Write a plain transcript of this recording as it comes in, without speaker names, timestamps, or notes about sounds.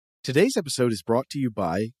Today's episode is brought to you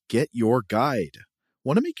by Get Your Guide.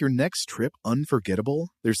 Want to make your next trip unforgettable?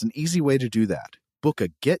 There's an easy way to do that. Book a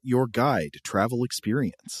Get Your Guide travel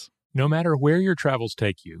experience. No matter where your travels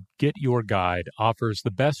take you, Get Your Guide offers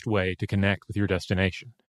the best way to connect with your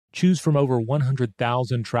destination. Choose from over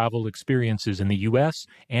 100,000 travel experiences in the U.S.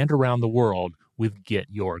 and around the world with Get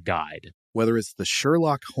Your Guide. Whether it's the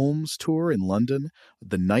Sherlock Holmes tour in London,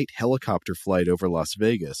 the night helicopter flight over Las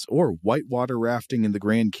Vegas, or whitewater rafting in the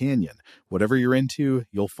Grand Canyon, whatever you're into,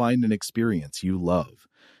 you'll find an experience you love.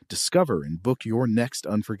 Discover and book your next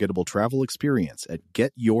unforgettable travel experience at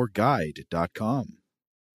getyourguide.com.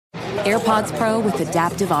 AirPods Pro with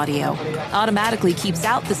adaptive audio automatically keeps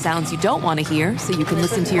out the sounds you don't want to hear so you can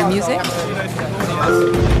listen to your music,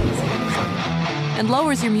 and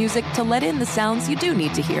lowers your music to let in the sounds you do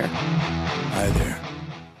need to hear. Hi there.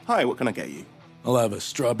 Hi, what can I get you? I'll have a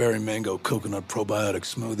strawberry mango coconut probiotic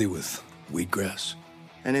smoothie with wheatgrass.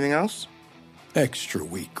 Anything else? Extra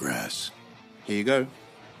wheatgrass. Here you go.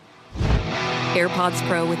 AirPods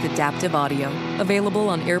Pro with adaptive audio. Available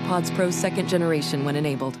on AirPods Pro 2nd generation when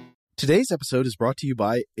enabled. Today's episode is brought to you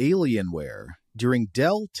by Alienware. During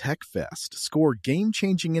Dell Tech Fest, score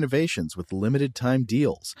game-changing innovations with limited-time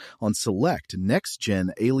deals on select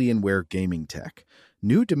next-gen Alienware gaming tech.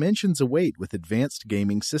 New dimensions await with advanced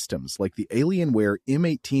gaming systems like the Alienware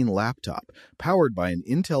M18 laptop, powered by an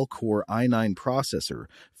Intel Core i9 processor,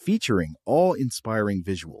 featuring awe-inspiring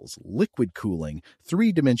visuals, liquid cooling,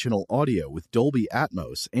 three-dimensional audio with Dolby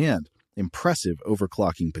Atmos, and impressive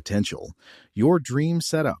overclocking potential. Your dream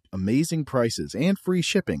setup, amazing prices, and free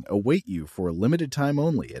shipping await you for a limited time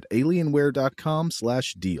only at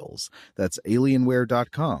alienware.com/deals. That's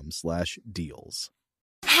alienware.com/deals.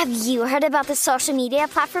 Have you heard about the social media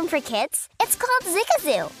platform for kids? It's called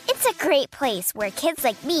Zigazoo. It's a great place where kids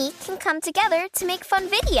like me can come together to make fun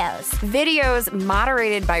videos. Videos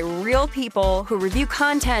moderated by real people who review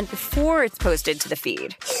content before it's posted to the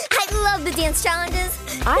feed. I love the dance challenges.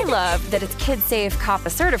 I love that it's KidSafe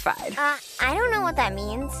COPPA certified. I don't know what that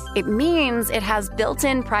means. It means it has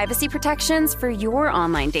built-in privacy protections for your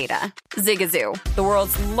online data. Zigazoo, the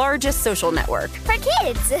world's largest social network. For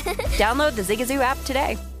kids. Download the Zigazoo app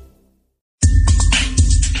today.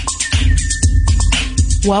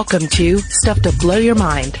 Welcome to Stuff to Blow Your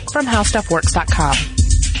Mind from HowStuffWorks.com.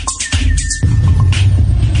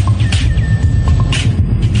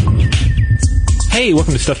 Hey,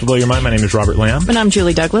 welcome to Stuff to Blow Your Mind. My name is Robert Lamb. And I'm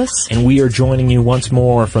Julie Douglas. And we are joining you once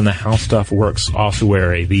more from the How Stuff Works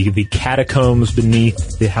ossuary, the catacombs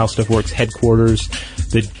beneath the How Stuff Works headquarters,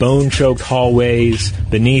 the bone-choked hallways,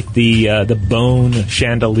 beneath the bone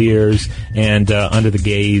chandeliers, and under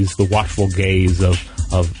the watchful gaze of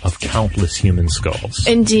countless human skulls.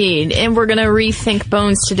 Indeed. And we're going to rethink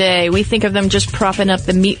bones today. We think of them just propping up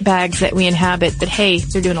the meat bags that we inhabit, but hey,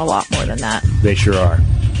 they're doing a lot more than that. They sure are.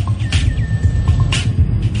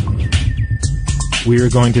 We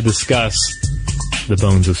are going to discuss the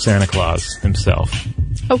bones of Santa Claus himself.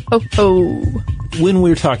 Oh, oh, oh. When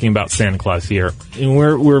we're talking about Santa Claus here, and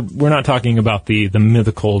we're not talking about the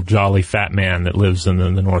mythical jolly fat man that lives in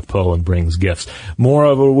the North Pole and brings gifts.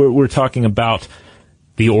 Moreover, we're talking about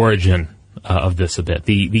the origin of this a bit,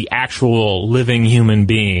 the actual living human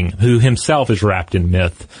being who himself is wrapped in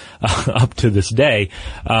myth up to this day.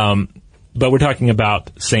 But we're talking about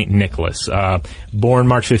St. Nicholas, born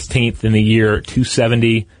March 15th in the year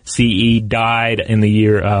 270 CE, died in the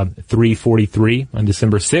year 343 on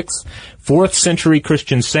December 6th. 4th century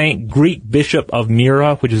Christian saint, Greek bishop of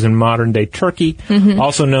Myra, which is in modern-day Turkey,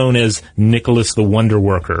 also known as Nicholas the Wonder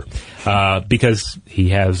Worker, because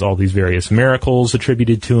he has all these various miracles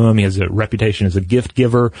attributed to him. He has a reputation as a gift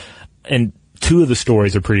giver, and two of the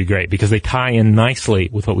stories are pretty great because they tie in nicely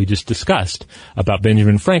with what we just discussed about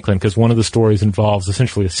Benjamin Franklin, because one of the stories involves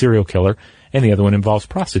essentially a serial killer and the other one involves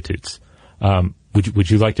prostitutes.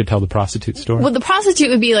 Would you like to tell the prostitute story? Well, the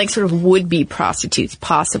prostitute would be like sort of would-be prostitutes,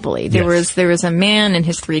 possibly. There was a man and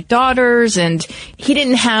his 3 daughters, and he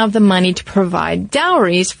didn't have the money to provide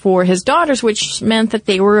dowries for his daughters, which meant that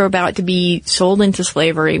they were about to be sold into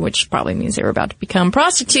slavery, which probably means they were about to become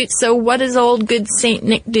prostitutes. So what does old good Saint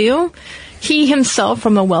Nick do? He himself,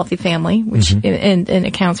 from a wealthy family, which and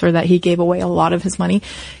accounts for that he gave away a lot of his money,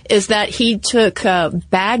 is that he took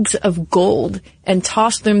bags of gold and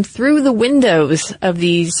tossed them through the windows of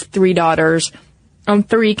these 3 daughters on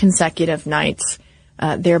 3 consecutive nights,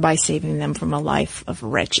 thereby saving them from a life of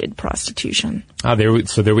wretched prostitution.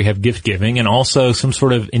 So there we have gift giving and also some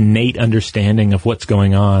sort of innate understanding of what's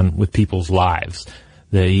going on with people's lives.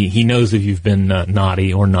 He knows if you've been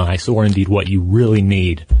naughty or nice, or indeed what you really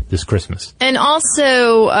need this Christmas. And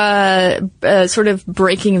also, sort of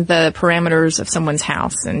breaking the parameters of someone's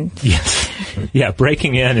house. And yes, yeah,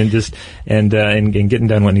 breaking in and getting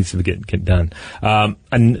done what needs to get done.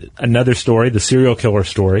 Another story, the serial killer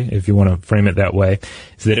story, if you want to frame it that way,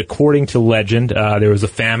 is that according to legend, there was a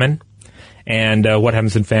famine. And what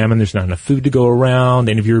happens in famine? There's not enough food to go around.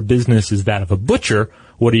 And if your business is that of a butcher,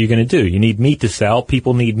 what are you going to do? You need meat to sell.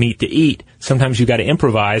 People need meat to eat. Sometimes you got to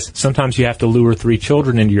improvise. Sometimes you have to lure 3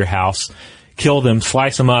 children into your house, kill them,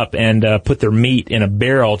 slice them up, and put their meat in a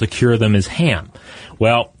barrel to cure them as ham.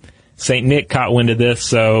 Well, St. Nick caught wind of this,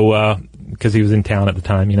 so because he was in town at the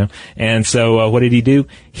time, And so what did he do?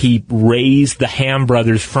 He raised the Ham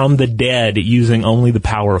brothers from the dead using only the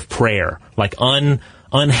power of prayer, like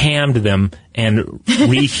unhammed them and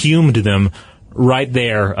rehumed them right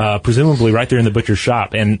there, presumably right there in the butcher's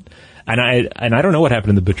shop. And I don't know what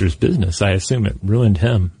happened in the butcher's business. I assume it ruined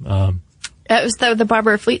him. That was the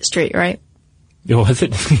barber of Fleet Street, right? Was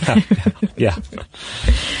it? Yeah.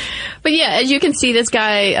 But yeah, as you can see, this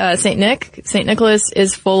guy, St. Nicholas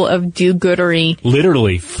is full of do-goodery.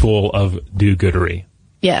 Literally full of do-goodery.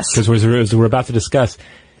 Yes. Because as we're about to discuss,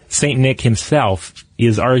 St. Nick himself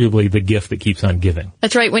is arguably the gift that keeps on giving.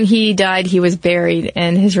 That's right. When he died, he was buried,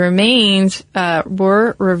 and his remains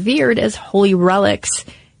were revered as holy relics.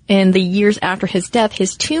 In the years after his death,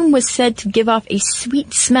 his tomb was said to give off a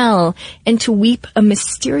sweet smell and to weep a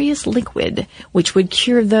mysterious liquid, which would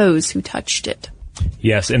cure those who touched it.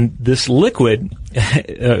 Yes, and this liquid,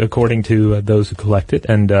 according to those who collect it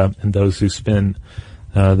and those who spin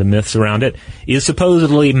the myths around it, is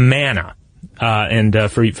supposedly manna.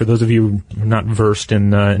 For those of you who are not versed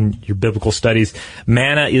in your biblical studies,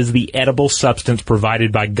 manna is the edible substance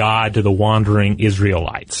provided by God to the wandering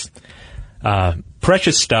Israelites.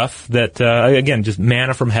 Precious stuff that, again, just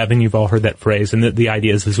manna from heaven. You've all heard that phrase. And the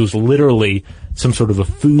idea is this was literally some sort of a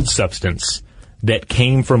food substance that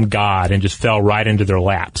came from God and just fell right into their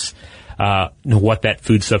laps. What that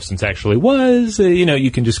food substance actually was, you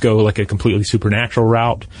can just go like a completely supernatural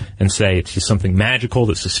route and say it's just something magical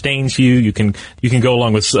that sustains you. You can go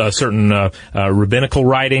along with certain rabbinical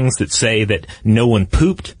writings that say that no one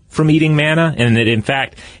pooped from eating manna, and that in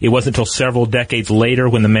fact it wasn't until several decades later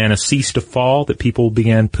when the manna ceased to fall that people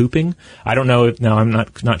began pooping. I don't know. Now I'm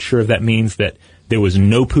not sure if that means that there was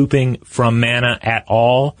no pooping from manna at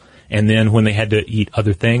all. And then when they had to eat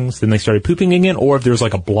other things, then they started pooping again, or if there was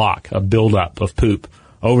like a buildup of poop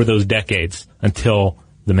over those decades until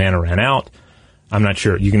the manna ran out. I'm not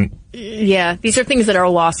sure. Yeah, these are things that are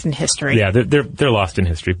lost in history. Yeah, they're lost in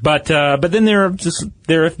history. But then there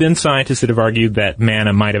have been scientists that have argued that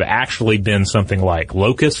manna might have actually been something like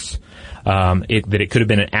locusts. That it could have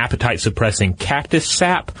been an appetite-suppressing cactus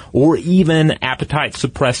sap, or even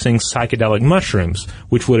appetite-suppressing psychedelic mushrooms,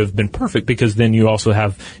 which would have been perfect because then you also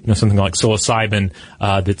have something like psilocybin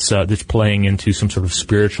that's playing into some sort of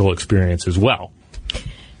spiritual experience as well.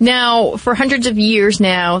 Now, for hundreds of years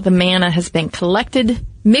now, the manna has been collected,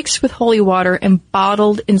 mixed with holy water, and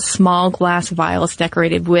bottled in small glass vials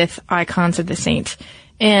decorated with icons of the saint,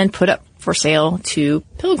 and put up for sale to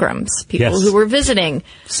pilgrims, people who were visiting.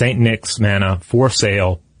 St. Nick's manna for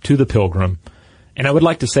sale to the pilgrim. And I would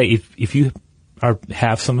like to say, if you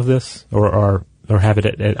have some of this or have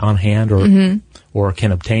it on hand or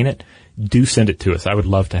can obtain it, do send it to us. I would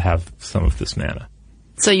love to have some of this manna.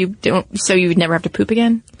 So you would never have to poop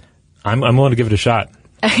again? I'm willing to give it a shot.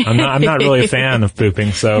 I'm not really a fan of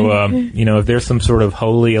pooping, so if there's some sort of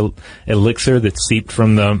holy elixir that's seeped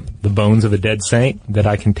from the bones of a dead saint that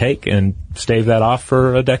I can take and stave that off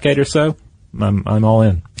for a decade or so, I'm all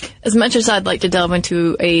in. As much as I'd like to delve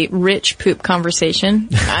into a rich poop conversation,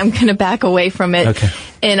 I'm going to back away from it. Okay.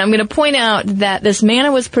 And I'm going to point out that this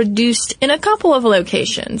manna was produced in a couple of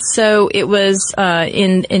locations. So it was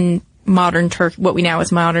in modern Turkey, what we now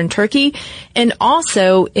as modern Turkey, and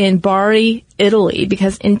also in Bari, Italy,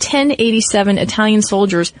 because in 1087, Italian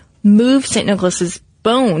soldiers moved St. Nicholas's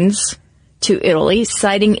bones to Italy,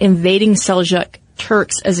 citing invading Seljuk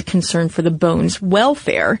Turks as a concern for the bones'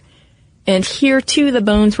 welfare. And here, too, the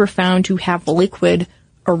bones were found to have liquid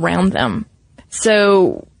around them.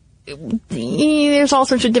 So there's all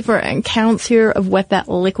sorts of different accounts here of what that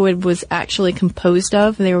liquid was actually composed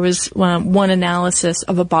of. There was one analysis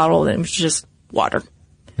of a bottle that was just water.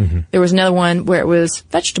 Mm-hmm. There was another one where it was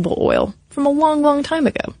vegetable oil from a long, long time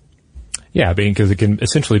ago. Yeah, because it can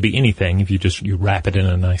essentially be anything. If you wrap it in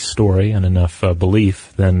a nice story and enough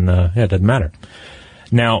belief, then it doesn't matter.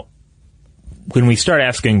 Now, when we start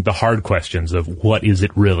asking the hard questions of what is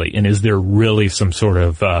it really, and is there really some sort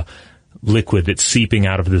of liquid that's seeping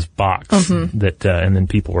out of this box that, and then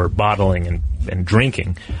people are bottling and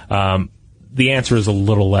drinking. The answer is a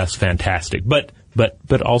little less fantastic, but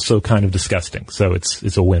also kind of disgusting. So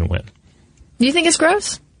it's a win-win. Do you think it's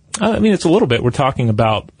gross? I mean, it's a little bit. We're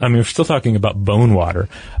still talking about bone water.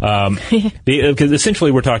 Because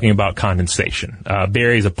essentially we're talking about condensation.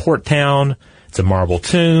 Barrie's a port town. It's a marble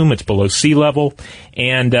tomb. It's below sea level.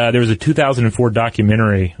 And there was a 2004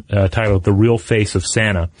 documentary titled The Real Face of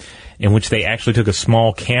Santa, in which they actually took a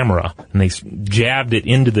small camera and they jabbed it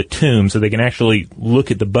into the tomb so they can actually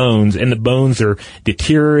look at the bones. And the bones are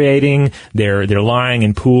deteriorating. They're lying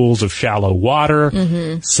in pools of shallow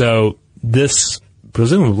water. So this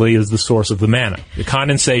presumably is the source of the manna. The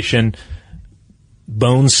condensation,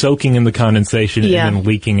 bones soaking in the condensation and then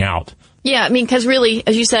leaking out. Yeah, I mean, because really,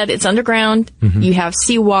 as you said, it's underground. You have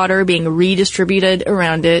seawater being redistributed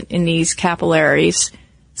around it in these capillaries.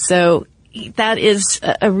 So that is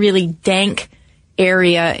a really dank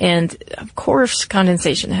area, and of course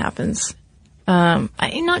condensation happens. I'm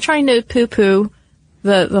not trying to poo-poo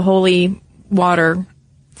the holy water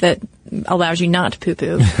that allows you not to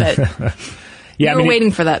poo-poo, but yeah, we're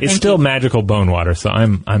waiting for that. It's still magical bone water, so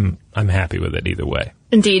I'm happy with it either way.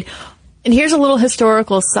 Indeed. And here's a little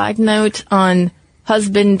historical side note on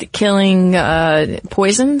husband-killing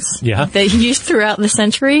poisons they used throughout the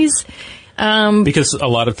centuries. Because a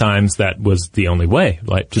lot of times that was the only way,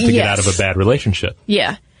 like, to get out of a bad relationship.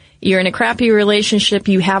 Yeah. You're in a crappy relationship,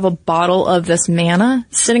 you have a bottle of this manna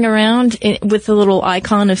sitting around with a little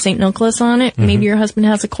icon of St. Nicholas on it. Maybe your husband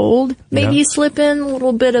has a cold. Maybe you slip in a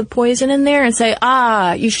little bit of poison in there and say,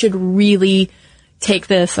 you should really take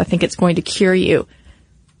this. I think it's going to cure you.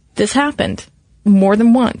 This happened more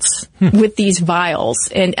than once with these vials.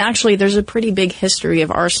 And actually, there's a pretty big history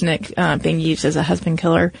of arsenic being used as a husband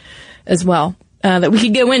killer as well that we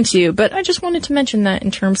could go into. But I just wanted to mention that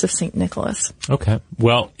in terms of St. Nicholas. Okay.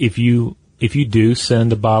 Well, if you do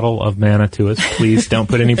send a bottle of manna to us, please don't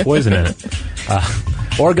put any poison in it.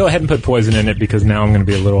 Or go ahead and put poison in it, because now I'm going to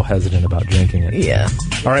be a little hesitant about drinking it. Yeah.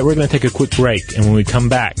 All right, we're going to take a quick break. And when we come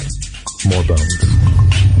back, more bones.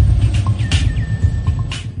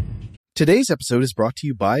 Today's episode is brought to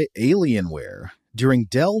you by Alienware. During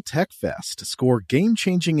Dell Tech Fest, score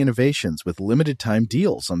game-changing innovations with limited-time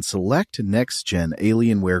deals on select next-gen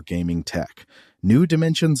Alienware gaming tech. New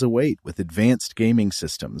dimensions await with advanced gaming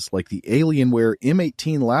systems like the Alienware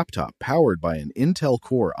M18 laptop powered by an Intel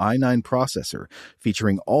Core i9 processor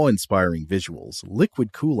featuring awe-inspiring visuals,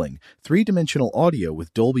 liquid cooling, three-dimensional audio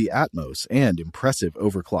with Dolby Atmos, and impressive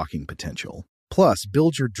overclocking potential. Plus,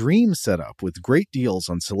 build your dream setup with great deals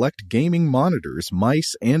on select gaming monitors,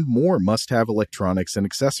 mice, and more must-have electronics and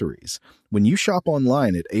accessories. When you shop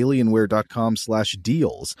online at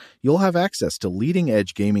alienware.com/deals, you'll have access to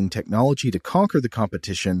leading-edge gaming technology to conquer the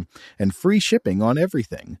competition and free shipping on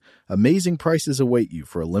everything. Amazing prices await you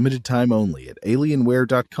for a limited time only at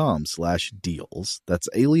alienware.com/deals. That's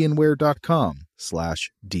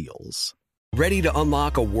alienware.com/deals. Ready to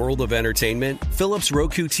unlock a world of entertainment? Philips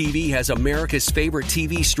Roku TV has America's favorite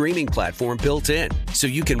TV streaming platform built in, so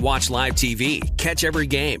you can watch live TV, catch every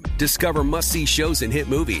game, discover must-see shows and hit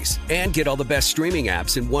movies, and get all the best streaming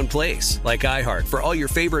apps in one place, like iHeart for all your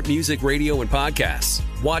favorite music, radio, and podcasts.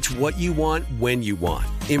 Watch what you want, when you want.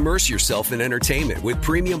 Immerse yourself in entertainment with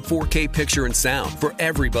premium 4K picture and sound for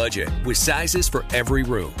every budget, with sizes for every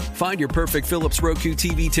room. Find your perfect Philips Roku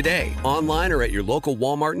TV today, online or at your local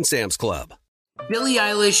Walmart and Sam's Club. Billie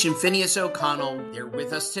Eilish and Phineas O'Connell, they're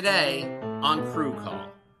with us today on Crew Call.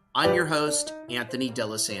 I'm your host, Anthony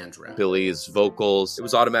D'Alessandro. Billie's vocals, it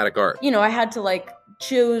was automatic art. You know, I had to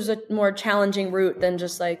choose a more challenging route than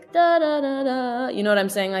just da da da da. You know what I'm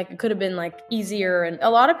saying? It could have been easier. And a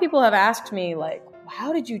lot of people have asked me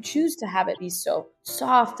how did you choose to have it be so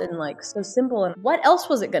soft and so simple? And what else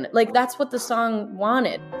was it gonna that's what the song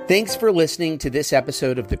wanted. Thanks for listening to this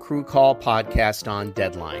episode of the Crew Call podcast on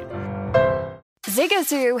Deadline.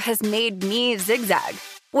 Zigazoo has made me zigzag.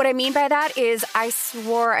 What I mean by that is I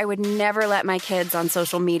swore I would never let my kids on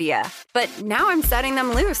social media, but now I'm setting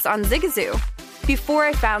them loose on Zigazoo. Before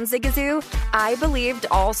I found Zigazoo, I believed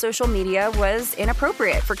all social media was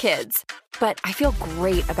inappropriate for kids. But I feel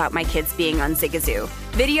great about my kids being on Zigazoo.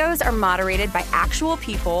 Videos are moderated by actual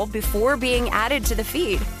people before being added to the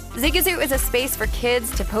feed. Zigazoo is a space for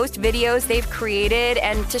kids to post videos they've created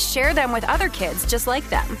and to share them with other kids just like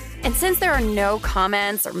them. And since there are no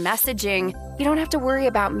comments or messaging, you don't have to worry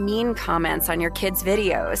about mean comments on your kids'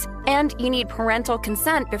 videos. And you need parental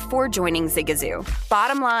consent before joining Zigazoo.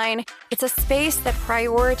 Bottom line, it's a space that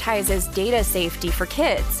prioritizes data safety for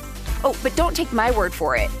kids. Oh, but don't take my word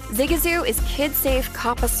for it. Zigazoo is KidSafe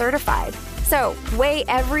COPPA certified. So, weigh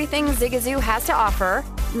everything Zigazoo has to offer.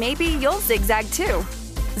 Maybe you'll zigzag too.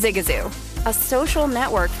 Zigazoo, a social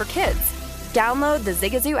network for kids. Download the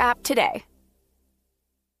Zigazoo app today.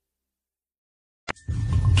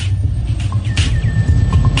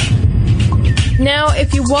 Now,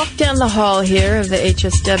 if you walk down the hall here of the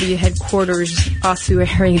HSW headquarters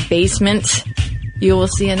ossuary basement, you will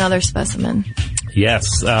see another specimen.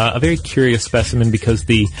 Yes, a very curious specimen because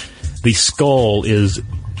the skull is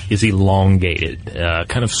elongated,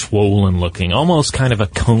 kind of swollen looking, almost kind of a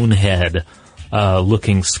cone head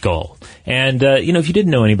looking skull. And if you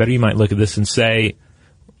didn't know any better, you might look at this and say,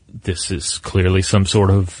 this is clearly some sort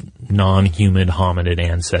of non-human hominid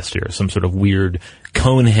ancestor, some sort of weird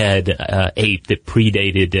conehead ape that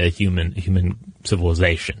predated human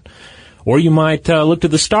civilization. Or you might look to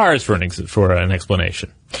the stars for an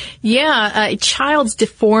explanation. Yeah, a child's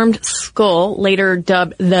deformed skull, later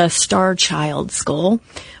dubbed the Star Child skull,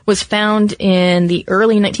 was found in the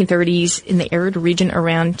early 1930s in the arid region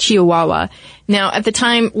around Chihuahua. Now, at the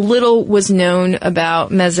time, little was known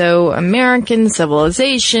about Mesoamerican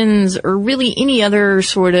civilizations or really any other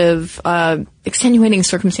sort of extenuating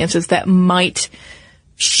circumstances that might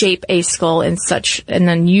shape a skull in such an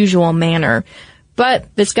unusual manner.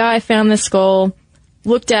 But this guy found the skull,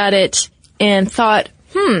 looked at it, and thought,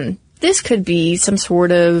 this could be some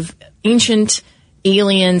sort of ancient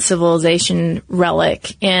alien civilization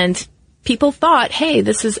relic. And people thought, hey,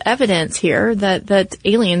 this is evidence here that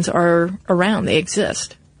aliens are around. They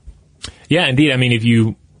exist. Yeah, indeed. I mean, if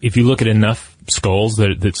you look at enough skulls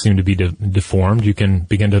that seem to be deformed, you can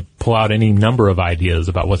begin to pull out any number of ideas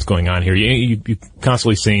about what's going on here. You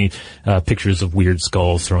constantly see pictures of weird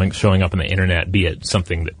skulls showing up on the internet, be it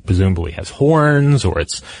something that presumably has horns, or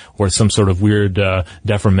it's some sort of weird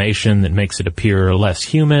deformation that makes it appear less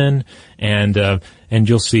human, and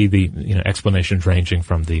you'll see the explanations ranging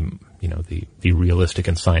from the realistic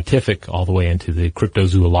and scientific all the way into the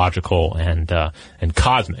cryptozoological and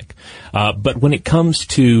cosmic. But when it comes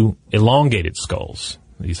to elongated skulls,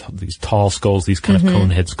 these tall skulls, these kind of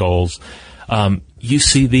conehead skulls, you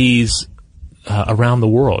see these around the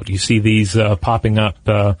world. You see these popping up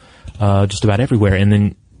just about everywhere,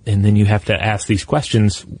 and then you have to ask these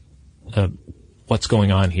questions: what's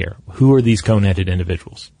going on here? Who are these cone-headed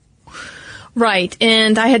individuals? Right,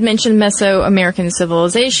 and I had mentioned Mesoamerican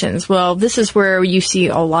civilizations. Well, this is where you see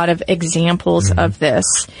a lot of examples of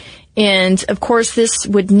this. And, of course, this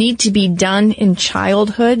would need to be done in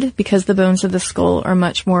childhood because the bones of the skull are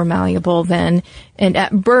much more malleable then. And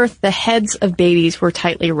at birth, the heads of babies were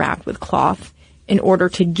tightly wrapped with cloth in order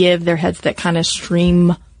to give their heads that kind of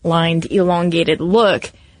streamlined, elongated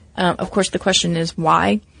look. Of course, the question is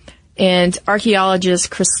why? And archaeologist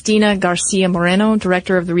Cristina Garcia Moreno,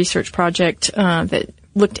 director of the research project that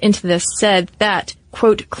looked into this, said that,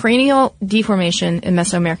 quote, cranial deformation in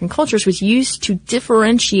Mesoamerican cultures was used to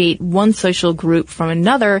differentiate one social group from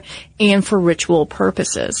another and for ritual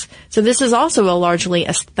purposes. So this is also a largely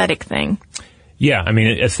aesthetic thing. Yeah, I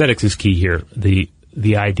mean, aesthetics is key here. The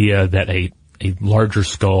idea that a larger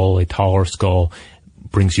skull, a taller skull,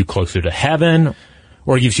 brings you closer to heaven,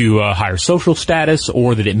 or gives you a higher social status,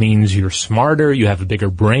 or that it means you're smarter, you have a bigger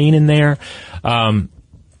brain in there. And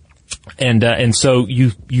so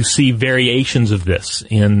you see variations of this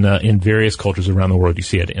in various cultures around the world. You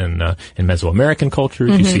see it in Mesoamerican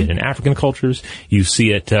cultures, you see it in African cultures, you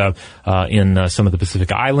see it in some of the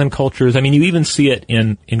Pacific Island cultures. I mean, you even see it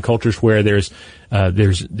in cultures where there's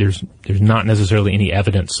not necessarily any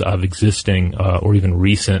evidence of existing or even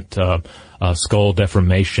recent skull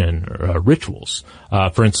deformation rituals.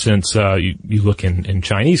 For instance, you look in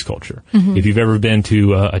Chinese culture. If you've ever been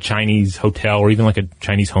to a Chinese hotel or even like a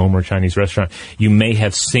Chinese home or a Chinese restaurant, you may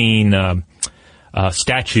have seen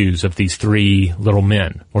statues of these three little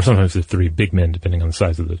men, or sometimes the three big men, depending on the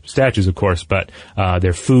size of the statues, of course, but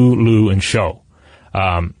they're Fu, Lu, and Shou.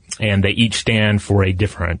 And they each stand for a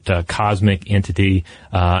different cosmic entity.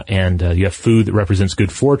 And you have Fu that represents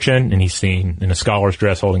good fortune, and he's seen in a scholar's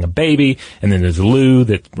dress holding a baby. And then there's Lu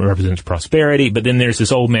that represents prosperity. But then there's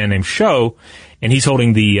this old man named Shou, and he's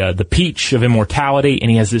holding the peach of immortality,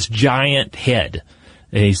 and he has this giant head.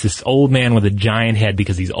 And he's this old man with a giant head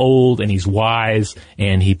because he's old and he's wise,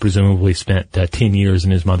 and he presumably spent 10 years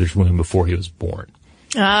in his mother's womb before he was born.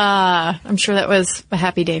 I'm sure that was a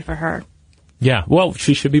happy day for her. Yeah, well,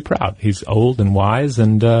 she should be proud. He's old and wise,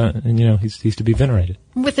 and he's to be venerated.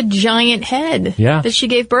 With a giant head that she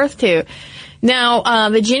gave birth to. Now,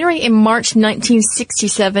 the January and March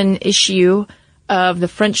 1967 issue of the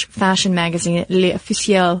French fashion magazine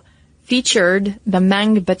L'Officiel featured the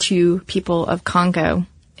Mangbetu people of Congo,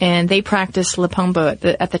 and they practiced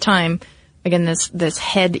Lipombo at the time, again, this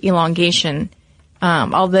head elongation.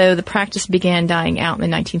 Although the practice began dying out in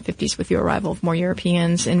the 1950s with the arrival of more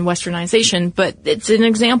Europeans and westernization, but it's an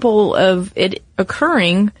example of it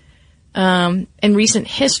occurring in recent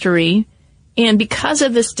history. And because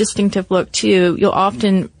of this distinctive look, too, you'll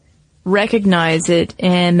often recognize it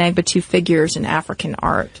in Mengbatu figures in African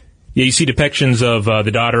art. Yeah, you see depictions of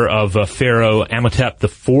the daughter of Pharaoh Amenhotep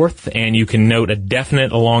IV, and you can note a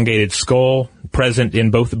definite elongated skull present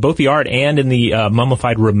in both the art and in the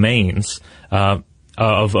mummified remains of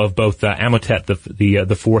both Amenhotep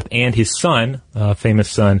the fourth and his son, famous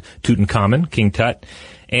son Tutankhamun, King Tut.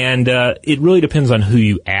 And it really depends on who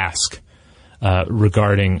you ask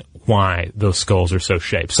regarding why those skulls are so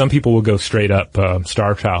shaped. Some people will go straight up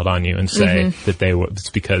Star Child on you and say that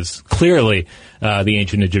it's because clearly the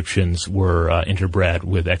ancient Egyptians were interbred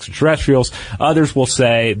with extraterrestrials. Others will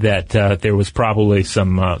say that there was probably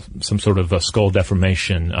some sort of a skull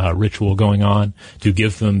deformation ritual going on to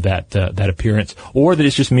give them that appearance, or that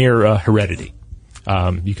it's just mere heredity.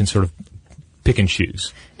 You can sort of pick and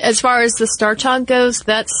choose. As far as the Star Child goes,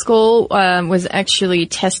 that skull was actually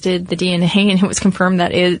tested, the DNA, and it was confirmed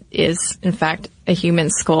that it is, in fact, a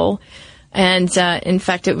human skull. And, in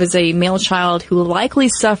fact, it was a male child who likely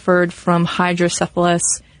suffered from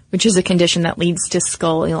hydrocephalus, which is a condition that leads to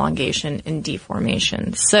skull elongation and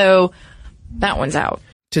deformation. So that one's out.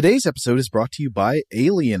 Today's episode is brought to you by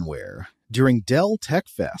Alienware. During Dell Tech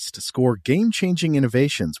Fest, score game-changing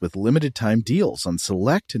innovations with limited-time deals on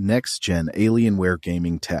select next-gen Alienware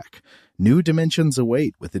gaming tech. New dimensions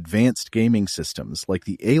await with advanced gaming systems like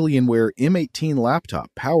the Alienware M18 laptop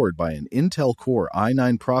powered by an Intel Core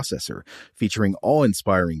i9 processor featuring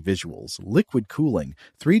awe-inspiring visuals, liquid cooling,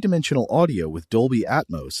 three-dimensional audio with Dolby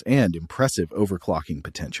Atmos, and impressive overclocking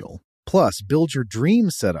potential. Plus, build your dream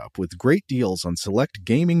setup with great deals on select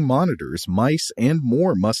gaming monitors, mice, and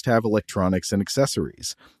more must-have electronics and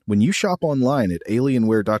accessories. When you shop online at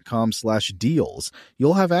alienware.com/deals,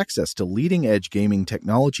 you'll have access to leading-edge gaming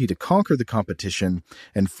technology to conquer the competition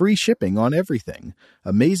and free shipping on everything.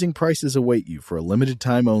 Amazing prices await you for a limited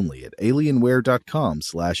time only at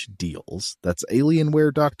alienware.com/deals. That's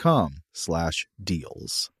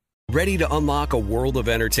alienware.com/deals. Ready to unlock a world of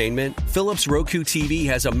entertainment? Philips Roku TV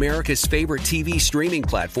has America's favorite TV streaming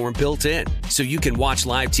platform built in. So you can watch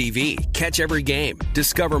live TV, catch every game,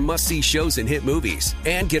 discover must-see shows and hit movies,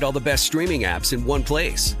 and get all the best streaming apps in one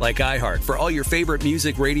place. Like iHeart for all your favorite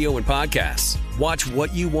music, radio, and podcasts. Watch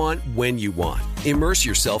what you want, when you want. Immerse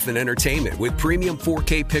yourself in entertainment with premium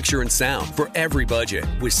 4K picture and sound for every budget,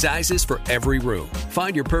 with sizes for every room.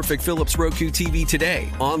 Find your perfect Philips Roku TV today,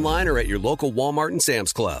 online or at your local Walmart and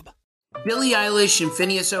Sam's Club. Billie Eilish and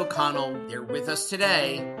Phineas O'Connell, they're with us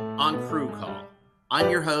today on Crew Call.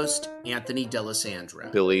 I'm your host, Anthony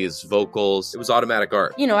D'Alessandro. Billie's vocals, it was automatic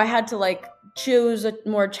art. You know, I had to choose a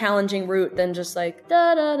more challenging route than just da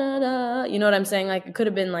da da da. You know what I'm saying? It could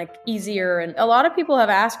have been easier. And a lot of people have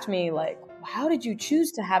asked me how did you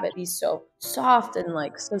choose to have it be so soft and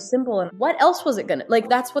so simple? And what else was it gonna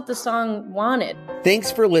that's what the song wanted.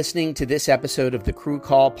 Thanks for listening to this episode of the Crew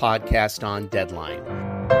Call podcast on Deadline.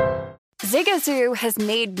 Zigazoo has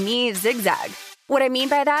made me zigzag. What I mean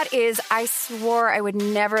by that is I swore I would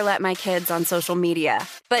never let my kids on social media,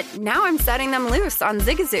 but now I'm setting them loose on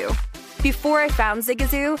Zigazoo. Before I found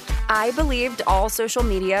Zigazoo, I believed all social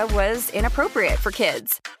media was inappropriate for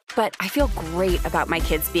kids. But I feel great about my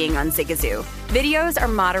kids being on Zigazoo. Videos are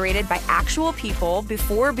moderated by actual people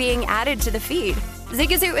before being added to the feed.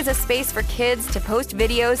 Zigazoo is a space for kids to post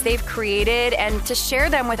videos they've created and to share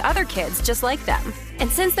them with other kids just like them. And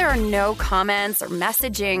since there are no comments or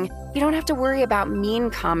messaging, you don't have to worry about mean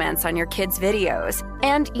comments on your kids' videos.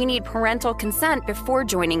 And you need parental consent before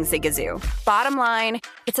joining Zigazoo. Bottom line,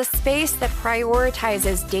 it's a space that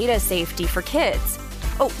prioritizes data safety for kids.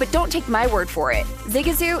 Oh, but don't take my word for it.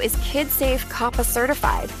 Zigazoo is KidSafe COPPA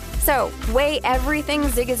certified. So weigh everything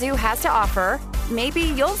Zigazoo has to offer. Maybe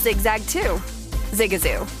you'll zigzag too.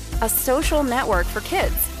 Zigazoo, a social network for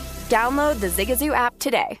kids. Download the Zigazoo app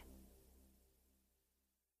today.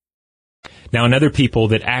 Now, another people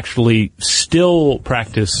that actually still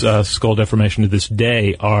practice skull deformation to this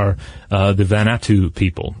day are the Vanuatu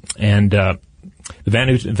people. And the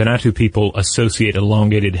Vanuatu people associate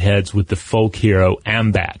elongated heads with the folk hero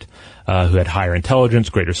Ambat, who had higher intelligence,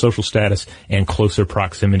 greater social status, and closer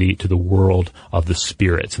proximity to the world of the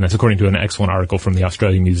spirits. And that's according to an excellent article from the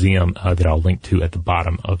Australian Museum that I'll link to at the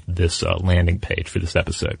bottom of this landing page for this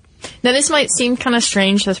episode. Now, this might seem kind of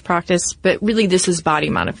strange, this practice, but really this is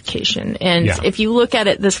body modification. And if you look at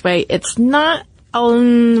it this way, it's not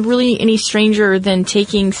really any stranger than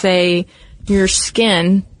taking, say, your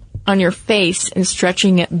skin on your face and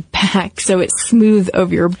stretching it back so it's smooth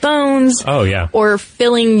over your bones. Oh, yeah. Or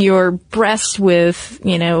filling your breasts with,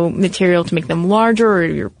 material to make them larger, or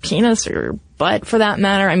your penis or your butt for that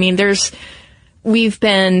matter. I mean, we've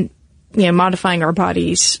been, modifying our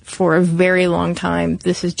bodies for a very long time.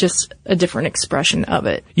 This is just a different expression of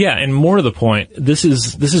it. Yeah, and more to the point, this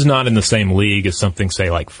is not in the same league as something,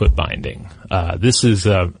 say, like foot binding. This is,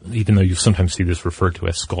 even though you sometimes see this referred to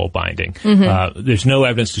as skull binding, there's no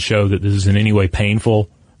evidence to show that this is in any way painful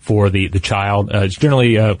for the child. It's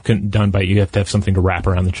generally done by, you have to have something to wrap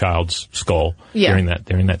around the child's skull during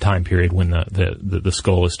that time period when the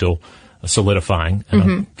skull is still solidifying, and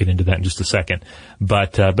I'll get into that in just a second.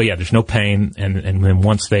 But yeah, there's no pain, and then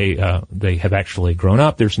once they have actually grown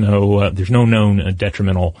up, there's no known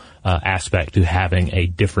detrimental aspect to having a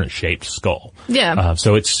different shaped skull. Yeah.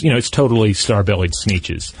 So it's totally star-bellied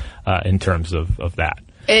sneeches in terms of that.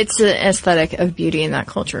 It's an aesthetic of beauty in that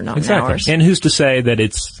culture, not exactly. ours. And who's to say that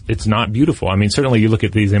it's not beautiful? I mean, certainly you look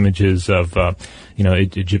at these images of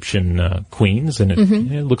Egyptian queens, and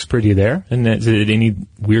it looks pretty there. And is it any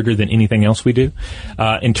weirder than anything else we do?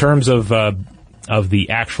 In terms of the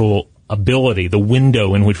actual ability, the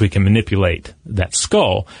window in which we can manipulate that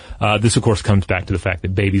skull, this of course comes back to the fact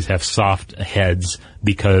that babies have soft heads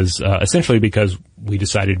essentially because we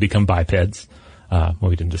decided to become bipeds. Well,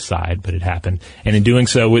 we didn't decide, but it happened. And in doing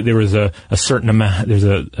so, there was a certain amount,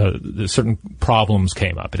 certain problems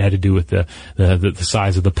came up. It had to do with the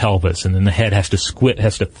size of the pelvis, and then the head has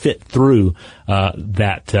to fit through,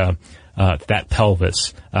 that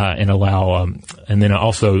pelvis, and allow, and then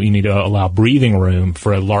also you need to allow breathing room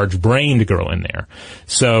for a large brain to grow in there.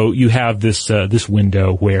 So you have this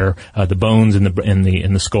window where, the bones and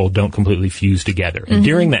the skull don't completely fuse together. And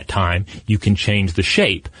during that time, you can change the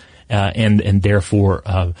shape, and therefore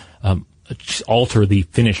alter the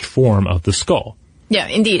finished form of the skull. Yeah,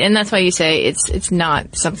 indeed, and that's why you say it's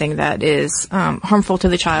not something that is harmful to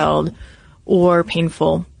the child or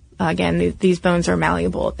painful. Again, these bones are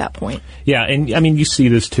malleable at that point. Yeah, and I mean you see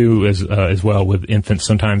this too as well with infants.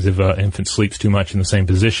 Sometimes if an infant sleeps too much in the same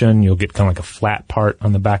position, you'll get kind of like a flat part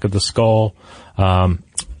on the back of the skull.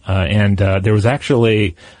 And there was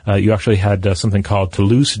actually, you actually had something called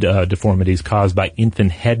Toulouse deformities caused by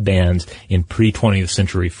infant headbands in pre-20th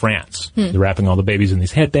century France. They're wrapping all the babies in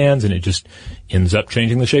these headbands, and it just ends up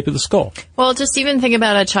changing the shape of the skull. Well, just even think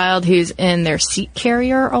about a child who's in their seat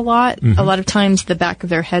carrier a lot. A lot of times the back of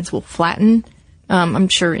their heads will flatten. I'm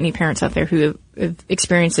sure any parents out there who have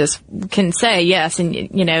experienced this can say yes, and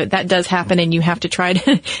that does happen, and you have to try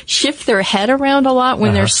to shift their head around a lot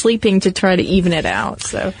when they're sleeping to try to even it out.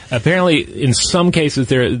 So apparently, in some cases,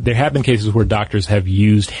 there have been cases where doctors have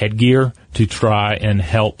used headgear to try and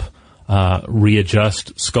help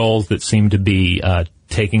readjust skulls that seem to be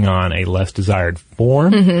taking on a less desired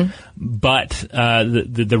form. But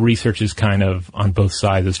the research is kind of on both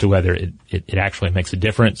sides as to whether it actually makes a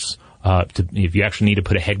difference. If you actually need to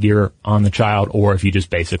put a headgear on the child, or if you just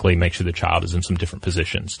basically make sure the child is in some different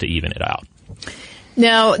positions to even it out.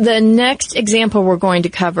 Now, the next example we're going to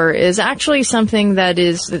cover is actually something that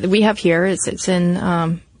we have here. It's in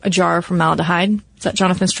a jar of formaldehyde. It's at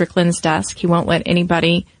Jonathan Strickland's desk. He won't let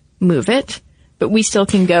anybody move it, but we still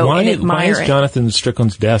can go and admire it. Why is Jonathan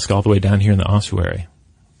Strickland's desk all the way down here in the ossuary?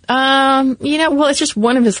 Well, it's just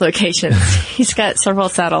one of his locations. He's got several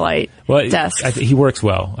satellite desks. He works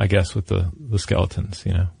well, I guess, with the skeletons,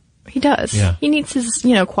 He does. Yeah. He needs his,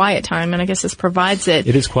 quiet time, and I guess this provides it.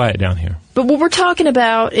 It is quiet down here. But what we're talking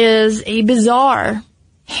about is a bizarre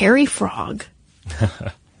hairy frog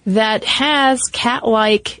that has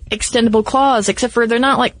cat-like extendable claws, except for they're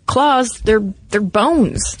not like claws, they're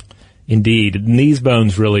bones. Indeed. And these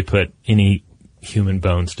bones really put any human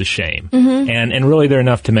bones to shame. And really they're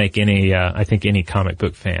enough to make I think any comic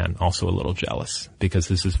book fan also a little jealous, because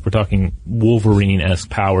we're talking Wolverine-esque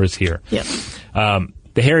powers here. Yep.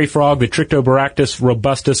 The hairy frog, the Trichobaractus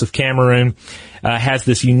robustus of Cameroon, has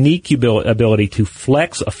this unique ability to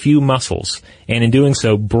flex a few muscles, and in doing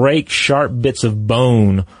so break sharp bits of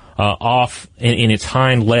bone off in its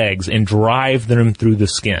hind legs and drive them through the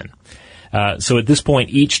skin. So at this point,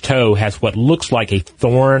 each toe has what looks like a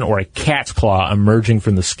thorn or a cat's claw emerging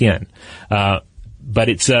from the skin. But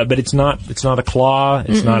it's not a claw,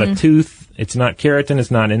 it's not a tooth, it's not keratin,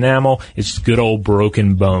 it's not enamel, it's just good old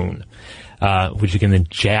broken bone, which you can then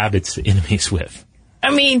jab its enemies with.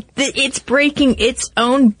 I mean, it's breaking its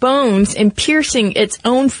own bones and piercing its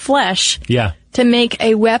own flesh. Yeah. to make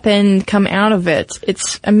a weapon come out of it.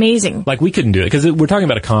 It's amazing. Like, we couldn't do it because we're talking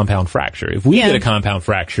about a compound fracture. If we get a compound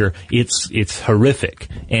fracture, it's horrific,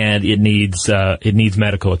 and it needs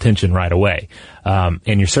medical attention right away. And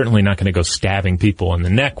you're certainly not going to go stabbing people in the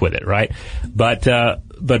neck with it, right? But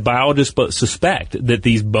biologists suspect that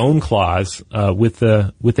these bone claws with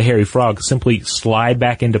the hairy frog simply slide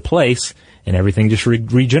back into place, and everything just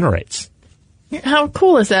regenerates. How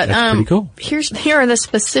cool is that? That's pretty cool. Here are the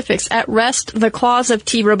specifics. At rest, the claws of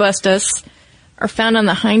T. robustus are found on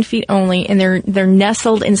the hind feet only, and they're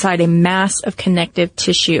nestled inside a mass of connective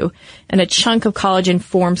tissue. And a chunk of collagen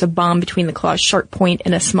forms a bond between the claw's sharp point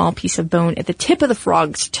and a small piece of bone at the tip of the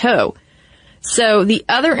frog's toe. So the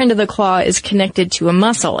other end of the claw is connected to a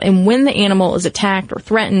muscle, and when the animal is attacked or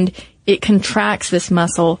threatened, it contracts this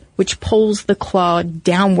muscle, which pulls the claw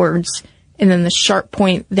downwards, and then the sharp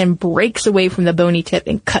point then breaks away from the bony tip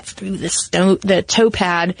and cuts through the toe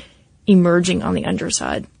pad, emerging on the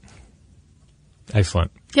underside. Excellent.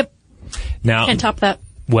 Yep. Now, can't top that.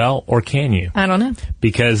 Well, or can you? I don't know.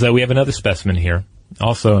 Because we have another specimen here,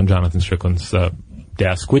 also on Jonathan Strickland's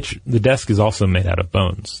desk, which the desk is also made out of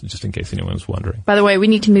bones, just in case anyone was wondering. By the way, we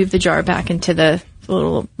need to move the jar back into the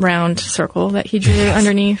little round circle that he drew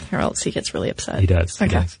underneath, or else he gets really upset. He does.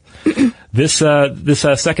 Okay. He does.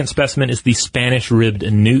 This second specimen is the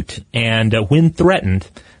Spanish-ribbed newt, and when threatened,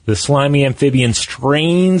 the slimy amphibian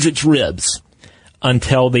strains its ribs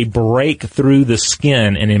until they break through the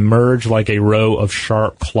skin and emerge like a row of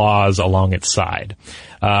sharp claws along its side.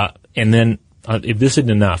 And then, if this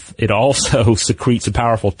isn't enough, it also secretes a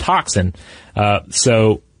powerful toxin,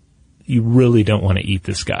 so you really don't want to eat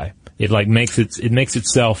this guy. It makes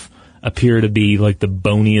itself appear to be like the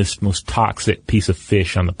boniest, most toxic piece of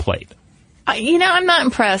fish on the plate. I'm not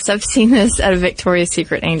impressed. I've seen this at a Victoria's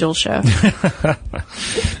Secret angel show.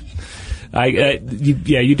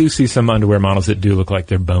 You do see some underwear models that do look like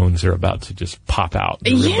their bones are about to just pop out.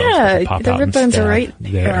 The rib bones are right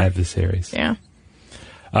there. They have this series. Yeah.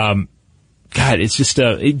 God, it's just,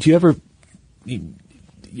 do you ever, I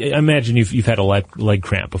imagine you've had a leg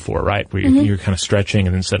cramp before, right? Where you're kind of stretching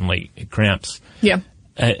and then suddenly it cramps. Yeah.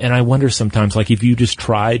 And I wonder sometimes, like, if you just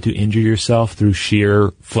tried to injure yourself through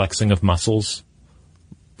sheer flexing of muscles,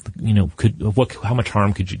 how much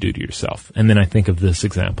harm could you do to yourself? And then I think of this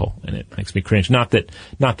example, and it makes me cringe. Not that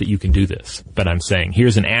you can do this, but I'm saying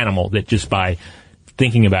here's an animal that just by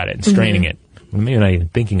thinking about it and straining it, maybe not even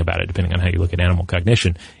thinking about it, depending on how you look at animal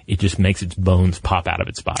cognition, it just makes its bones pop out of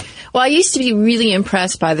its body. Well, I used to be really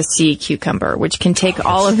impressed by the sea cucumber, which can take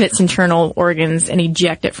all of its internal organs and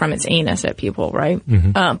eject it from its anus at people, right?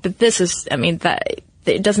 Mm-hmm. But this is,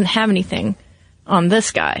 it doesn't have anything on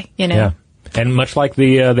this guy, Yeah. And much like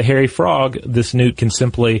the hairy frog, this newt can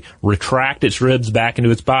simply retract its ribs back into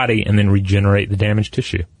its body and then regenerate the damaged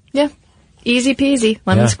tissue. Yeah. Easy peasy,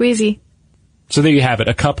 lemon squeezy. So there you have it,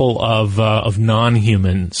 a couple of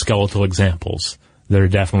non-human skeletal examples that are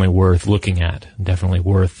definitely worth looking at, definitely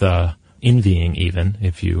worth envying even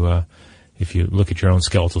if you look at your own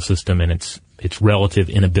skeletal system and its relative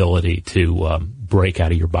inability to break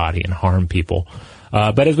out of your body and harm people.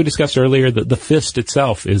 But as we discussed earlier, the fist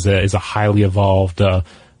itself is a highly evolved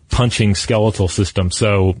punching skeletal system.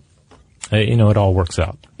 So it all works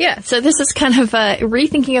out. Yeah. So this is kind of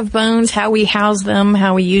rethinking of bones, how we house them,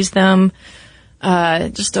 how we use them.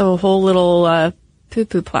 Just a whole little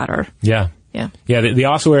poo-poo platter. Yeah. Yeah. Yeah, the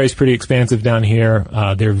ossuary is pretty expansive down here.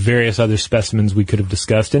 There are various other specimens we could have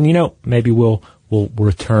discussed, and maybe we'll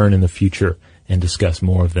return in the future and discuss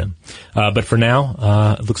more of them. But for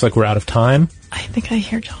now, it looks like we're out of time. I think I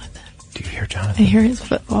hear Jonathan. Do you hear Jonathan? I hear his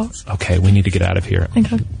footfalls. Okay, we need to get out of here.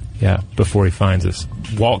 Okay. Yeah, before he finds us.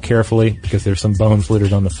 Walk carefully, because there's some bones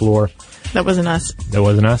littered on the floor. That wasn't us. That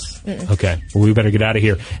wasn't us? Mm-mm. Okay. Well, we better get out of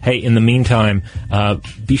here. Hey, in the meantime,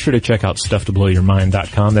 be sure to check out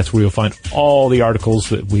StuffToBlowYourMind.com. That's where you'll find all the articles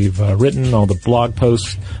that we've written, all the blog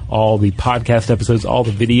posts, all the podcast episodes, all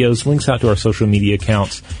the videos, links out to our social media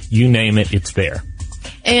accounts. You name it, it's there.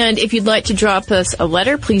 And if you'd like to drop us a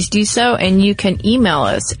letter, please do so. And you can email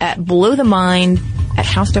us at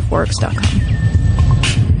blowthemind@howstuffworks.com.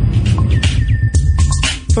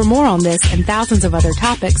 For more on this and thousands of other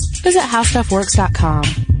topics, visit howstuffworks.com.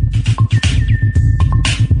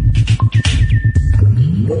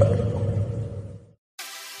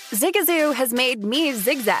 Zigazoo has made me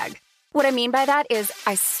zigzag. What I mean by that is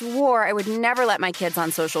I swore I would never let my kids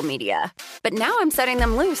on social media. But now I'm setting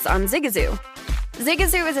them loose on Zigazoo.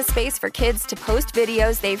 Zigazoo is a space for kids to post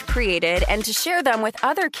videos they've created and to share them with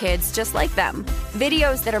other kids just like them.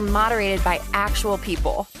 Videos that are moderated by actual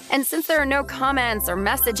people. And since there are no comments or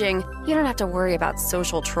messaging, you don't have to worry about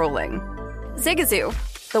social trolling. Zigazoo,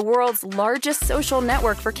 the world's largest social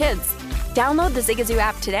network for kids. Download the Zigazoo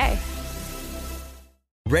app today.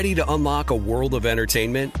 Ready to unlock a world of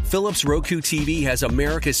entertainment? Philips Roku TV has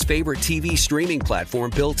America's favorite TV streaming platform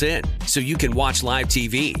built in, so you can watch live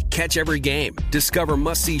TV, catch every game, discover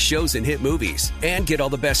must-see shows and hit movies, and get all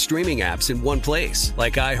the best streaming apps in one place,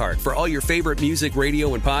 like iHeart for all your favorite music,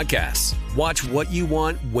 radio, and podcasts. Watch what you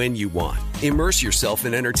want, when you want. Immerse yourself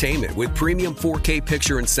in entertainment with premium 4K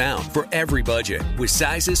picture and sound for every budget, with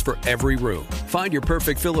sizes for every room. Find your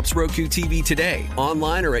perfect Philips Roku TV today,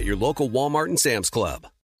 online or at your local Walmart and Sam's Club.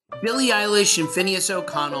 Billie Eilish and Phineas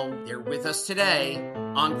O'Connell, they're with us today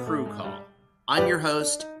on Crew Call. I'm your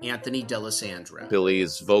host, Anthony D'Alessandro.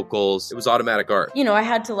 Billie's vocals, it was automatic art. You know, I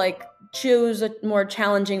had to choose a more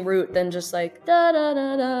challenging route than just da da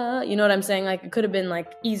da da. You know what I'm saying? It could have been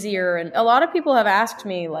easier. And a lot of people have asked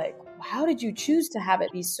me how did you choose to have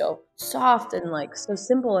it be so soft and so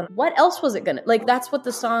simple? And what else was it gonna that's what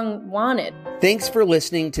the song wanted. Thanks for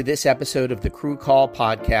listening to this episode of the Crew Call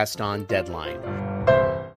podcast on Deadline.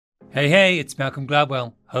 Hey, it's Malcolm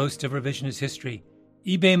Gladwell, host of Revisionist History.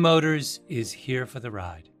 eBay Motors is here for the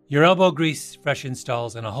ride. Your elbow grease, fresh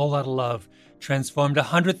installs, and a whole lot of love transformed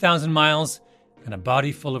 100,000 miles and a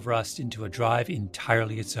body full of rust into a drive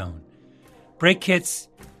entirely its own. Brake kits,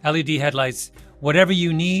 LED headlights, whatever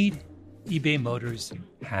you need, eBay Motors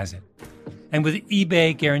has it. And with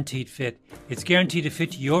eBay Guaranteed Fit, it's guaranteed to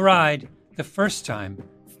fit your ride the first time,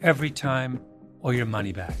 every time, or your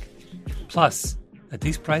money back. Plus, at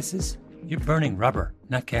these prices, you're burning rubber,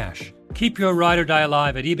 not cash. Keep your ride or die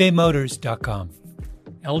alive at ebaymotors.com.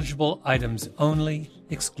 Eligible items only.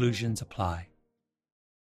 Exclusions apply.